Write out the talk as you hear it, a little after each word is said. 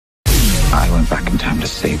I went back in time to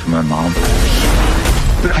save my mom.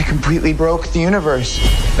 But I completely broke the universe.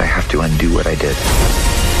 I have to undo what I did.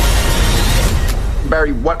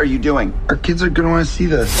 Barry, what are you doing? Our kids are gonna want to see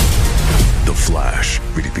this. The Flash,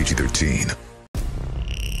 rated PG-13.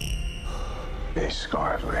 These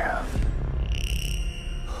scars we have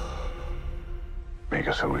make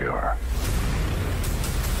us who we are.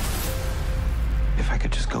 If I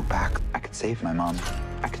could just go back, I could save my mom.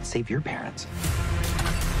 I could save your parents.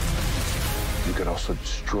 You could also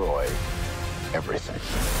destroy everything.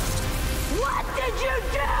 What did you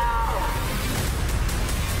do?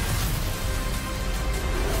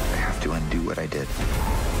 I have to undo what I did.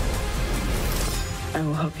 I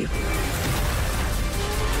will help you.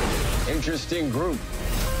 Interesting group.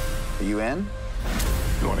 Are you in?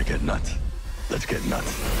 You want to get nuts? Let's get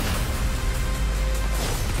nuts.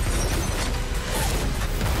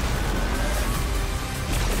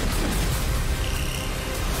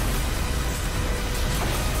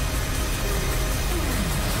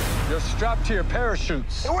 You're strapped to your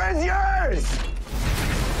parachutes. Where's yours?